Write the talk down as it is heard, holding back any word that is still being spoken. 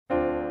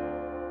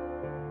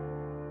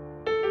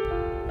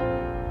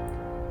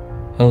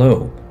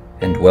Hello,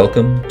 and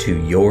welcome to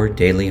Your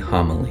Daily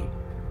Homily,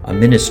 a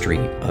ministry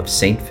of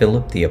St.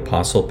 Philip the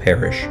Apostle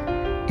Parish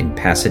in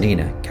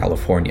Pasadena,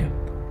 California.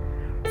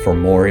 For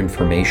more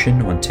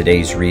information on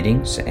today's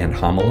readings and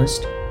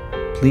homilist,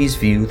 please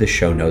view the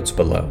show notes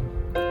below.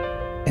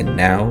 And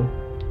now,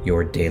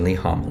 your daily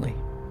homily.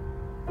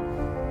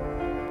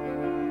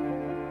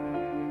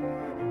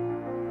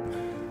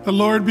 The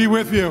Lord be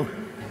with you.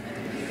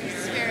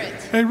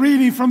 Spirit. A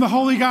reading from the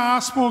Holy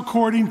Gospel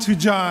according to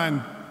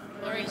John.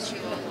 Glory to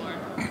you, O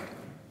Lord.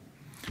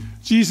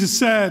 Jesus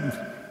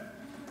said,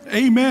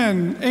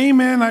 Amen,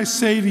 amen, I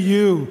say to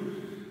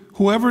you,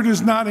 whoever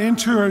does not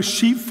enter a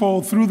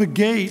sheepfold through the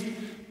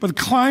gate, but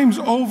climbs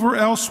over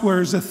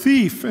elsewhere is a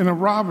thief and a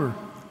robber.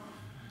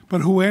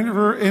 But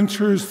whoever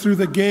enters through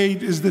the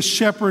gate is the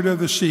shepherd of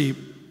the sheep.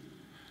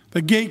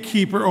 The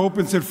gatekeeper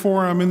opens it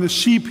for him, and the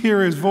sheep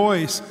hear his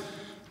voice,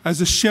 as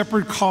the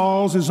shepherd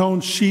calls his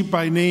own sheep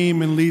by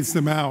name and leads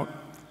them out.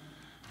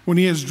 When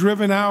he has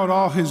driven out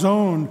all his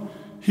own,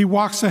 he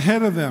walks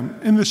ahead of them,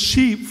 and the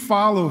sheep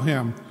follow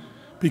him,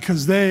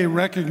 because they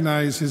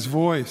recognize his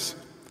voice.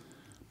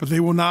 But they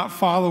will not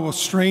follow a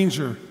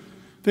stranger.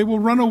 They will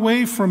run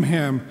away from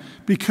him,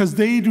 because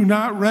they do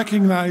not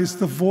recognize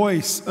the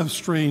voice of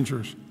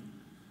strangers.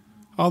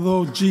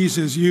 Although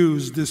Jesus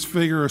used this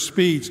figure of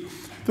speech,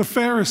 the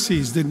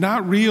Pharisees did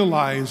not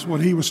realize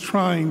what he was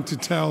trying to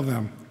tell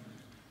them.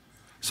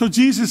 So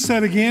Jesus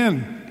said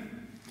again,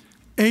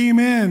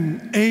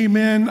 Amen,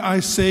 amen,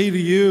 I say to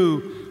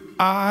you,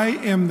 I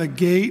am the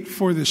gate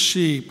for the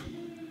sheep.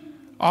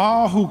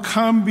 All who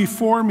come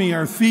before me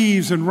are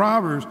thieves and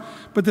robbers,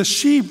 but the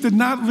sheep did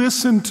not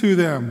listen to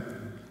them.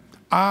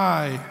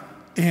 I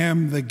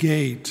am the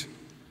gate.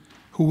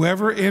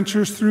 Whoever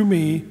enters through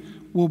me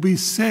will be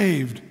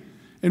saved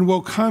and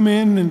will come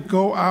in and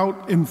go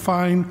out and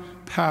find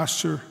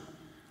pasture.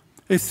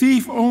 A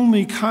thief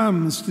only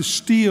comes to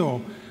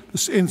steal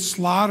and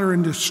slaughter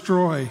and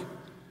destroy.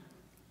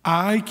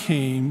 I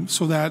came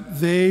so that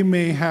they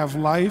may have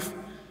life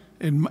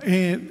and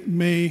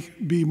may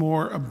be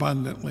more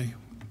abundantly.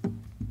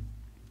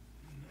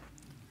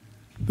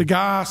 The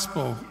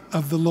Gospel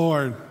of the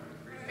Lord.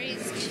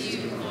 Praise to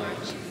you, Lord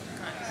Jesus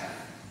Christ.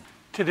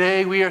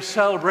 Today we are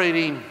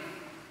celebrating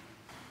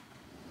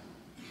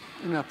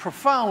in a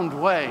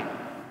profound way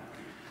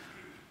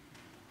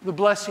the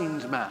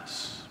Blessings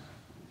Mass.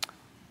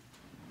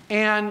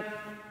 And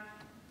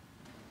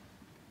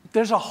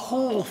there's a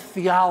whole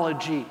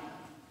theology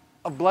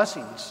of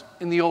blessings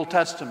in the Old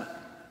Testament.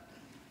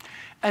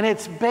 And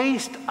it's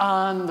based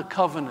on the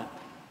covenant.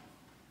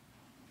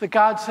 That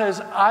God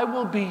says, I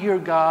will be your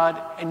God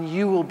and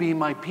you will be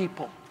my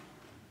people.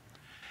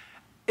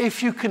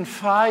 If you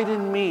confide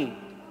in me,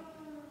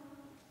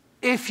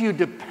 if you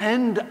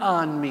depend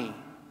on me,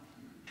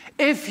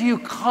 if you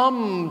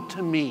come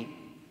to me,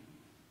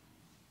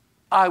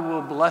 I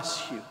will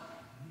bless you.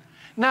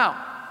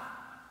 Now,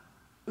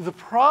 the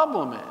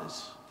problem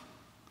is,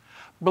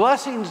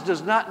 blessings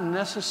does not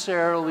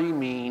necessarily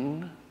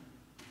mean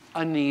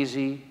an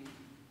easy,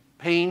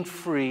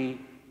 pain-free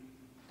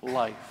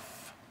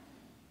life.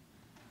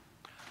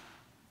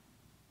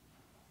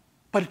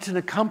 But it's an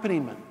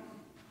accompaniment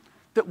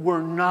that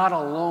we're not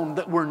alone,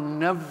 that we're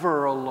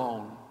never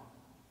alone.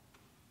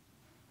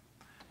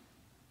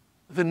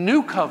 The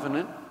new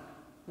covenant,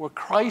 where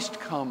Christ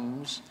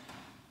comes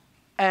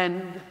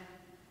and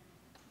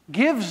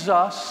gives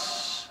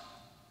us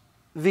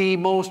the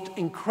most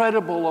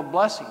incredible of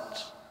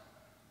blessings,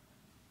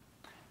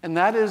 and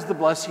that is the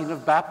blessing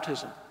of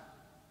baptism,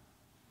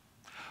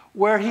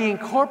 where he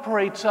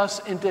incorporates us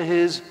into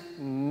his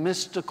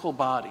mystical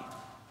body,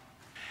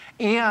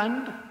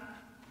 and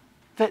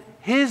that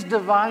his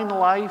divine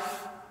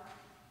life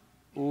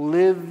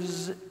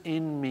lives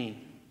in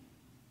me.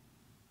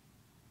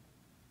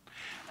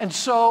 And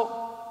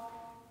so,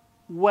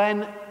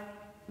 when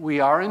we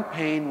are in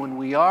pain, when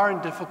we are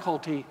in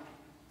difficulty,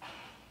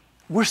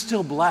 we're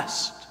still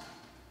blessed.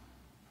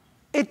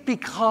 It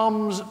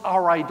becomes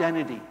our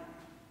identity.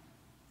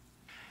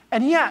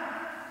 And yet,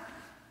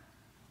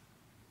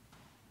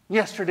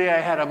 yesterday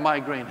I had a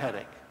migraine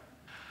headache.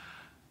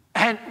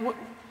 And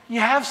you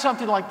have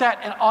something like that,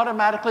 and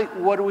automatically,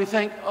 what do we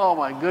think? Oh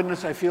my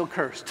goodness, I feel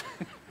cursed.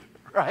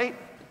 Right?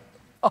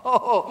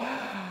 Oh,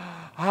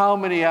 how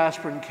many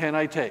aspirin can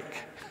I take?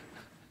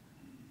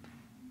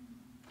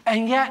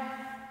 And yet,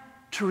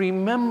 to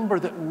remember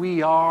that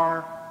we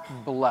are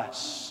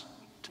blessed,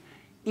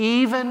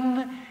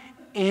 even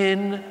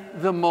in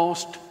the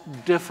most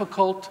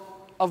difficult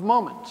of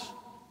moments.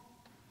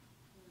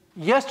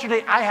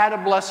 Yesterday, I had a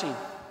blessing.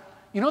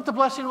 You know what the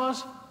blessing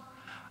was?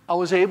 I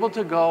was able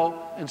to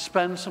go and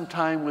spend some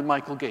time with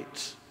Michael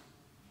Gates,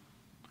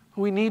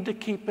 who we need to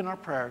keep in our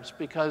prayers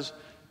because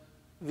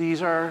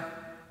these are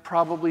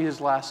probably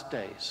his last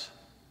days.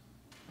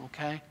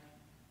 Okay?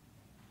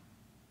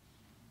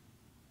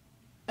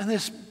 And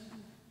this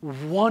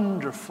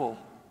wonderful,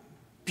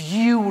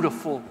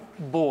 beautiful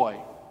boy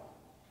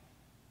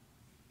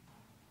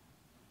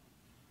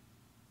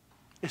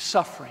is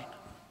suffering.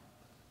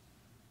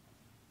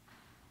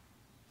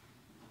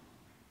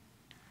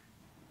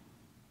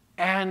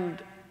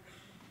 And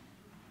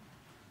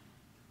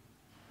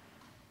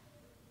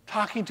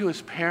talking to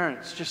his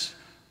parents, just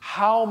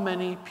how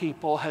many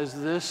people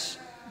has this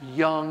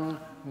young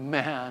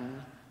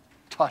man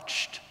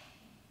touched?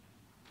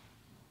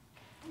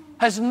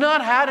 Has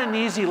not had an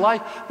easy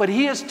life, but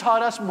he has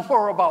taught us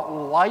more about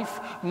life,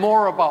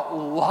 more about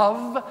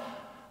love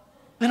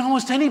than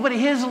almost anybody.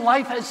 His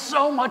life has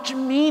so much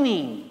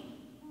meaning,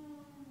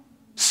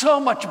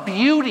 so much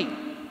beauty.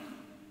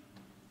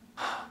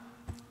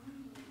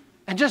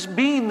 And just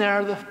being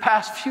there the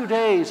past few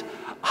days,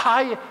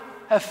 I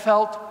have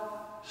felt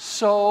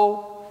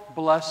so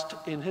blessed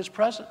in his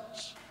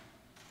presence.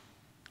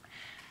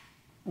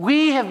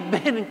 We have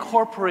been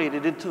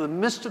incorporated into the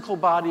mystical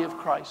body of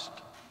Christ.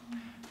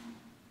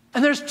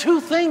 And there's two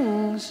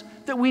things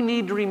that we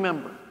need to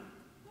remember.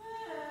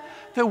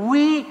 That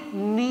we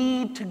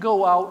need to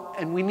go out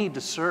and we need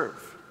to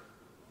serve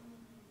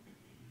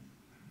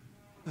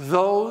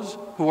those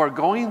who are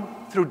going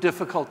through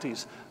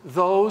difficulties,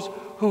 those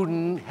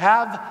who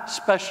have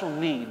special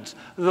needs,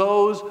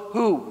 those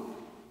who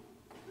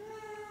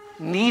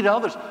need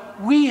others.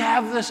 We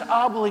have this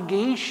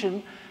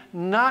obligation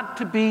not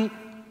to be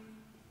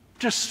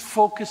just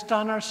focused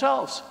on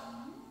ourselves.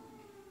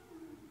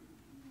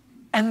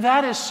 And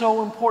that is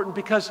so important,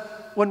 because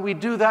when we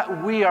do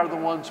that, we are the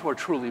ones who are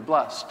truly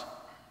blessed.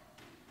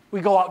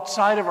 We go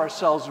outside of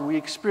ourselves and we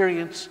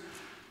experience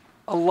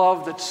a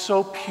love that's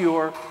so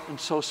pure and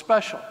so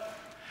special.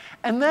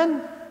 And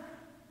then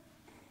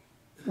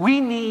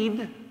we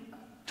need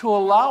to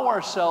allow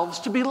ourselves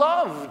to be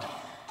loved.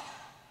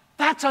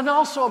 That's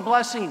also a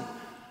blessing.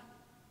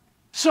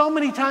 So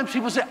many times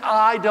people say,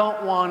 I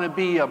don't want to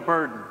be a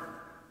burden.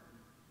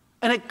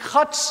 And it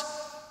cuts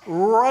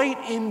right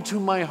into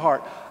my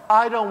heart.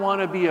 I don't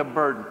want to be a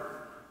burden.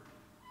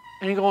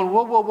 And you're going,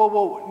 whoa, whoa, whoa,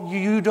 whoa.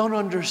 You don't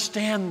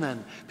understand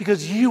then,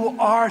 because you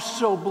are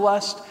so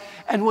blessed.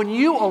 And when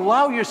you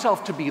allow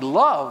yourself to be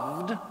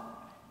loved,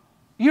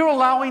 you're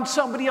allowing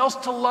somebody else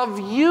to love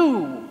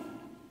you.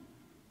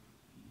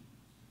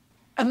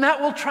 And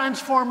that will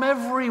transform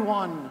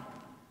everyone.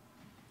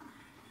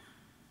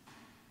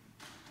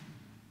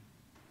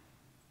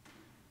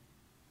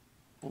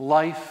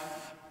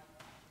 Life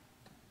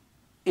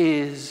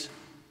is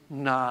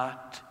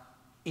not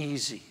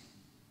easy.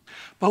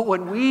 But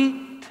when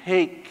we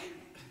take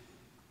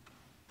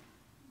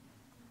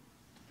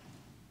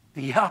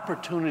the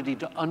opportunity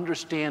to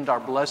understand our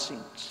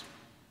blessings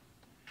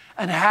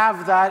and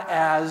have that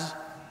as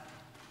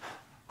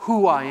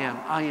who I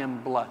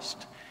am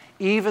blessed.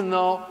 Even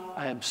though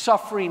I am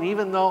suffering,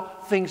 even though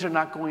things are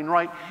not going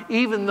right,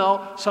 even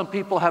though some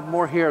people have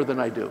more hair than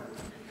I do.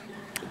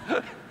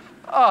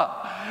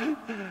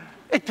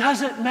 It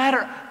doesn't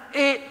matter.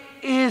 It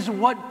is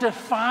what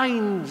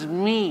defines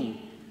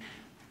me.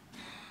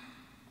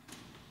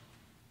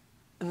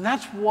 And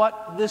that's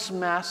what this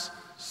Mass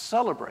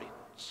celebrates.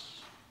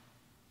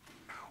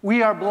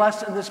 We are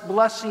blessed, and this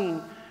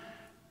blessing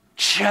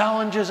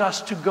challenges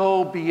us to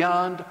go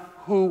beyond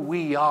who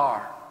we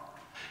are,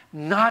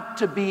 not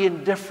to be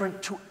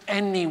indifferent to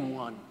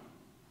anyone.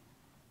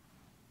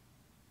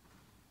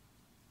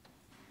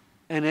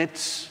 And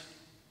it's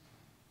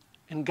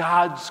in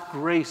God's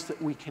grace that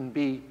we can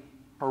be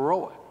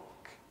heroic.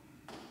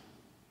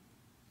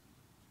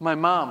 My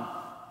mom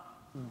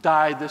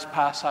died this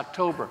past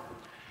October.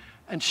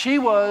 And she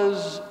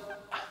was,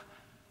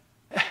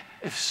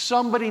 if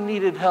somebody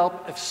needed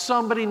help, if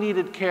somebody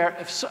needed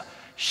care,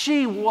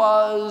 she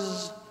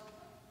was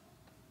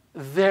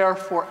there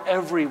for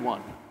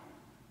everyone.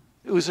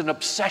 It was an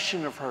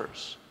obsession of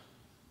hers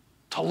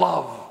to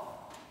love.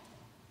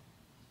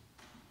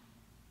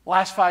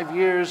 Last 5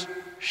 years,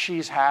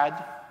 she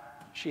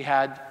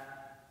had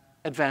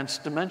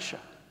advanced dementia.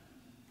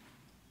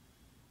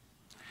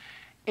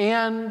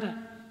 And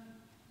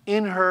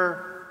in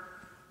her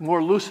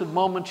more lucid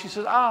moment, she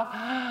says,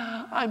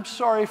 I'm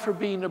sorry for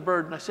being a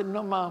burden. I said,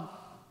 no, Mom,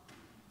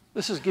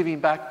 this is giving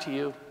back to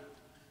you.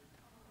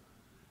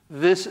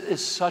 This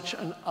is such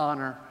an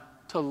honor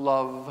to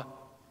love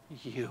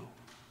you.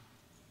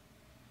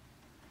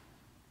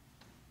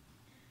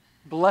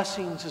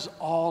 Blessings is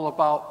all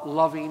about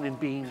loving and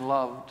being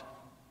loved.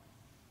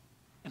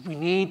 And we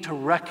need to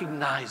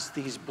recognize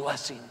these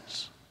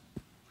blessings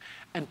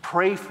and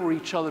pray for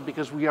each other,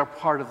 because we are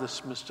part of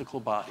this mystical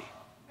body.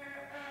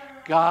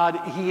 God,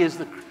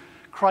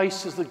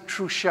 Christ is the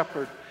true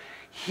shepherd.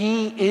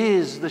 He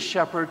is the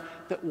shepherd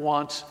that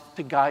wants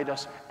to guide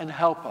us and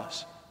help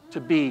us to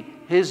be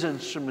his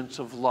instruments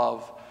of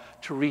love,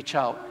 to reach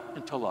out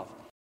and to love.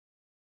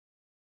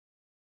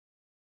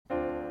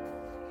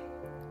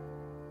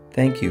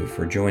 Thank you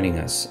for joining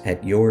us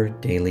at Your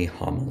Daily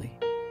Homily.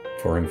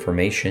 For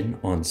information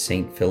on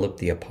St. Philip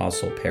the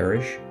Apostle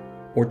Parish,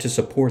 or to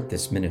support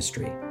this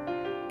ministry,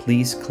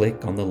 please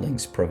click on the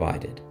links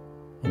provided.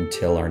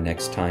 Until our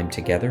next time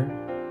together,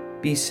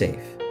 be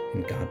safe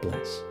and God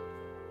bless.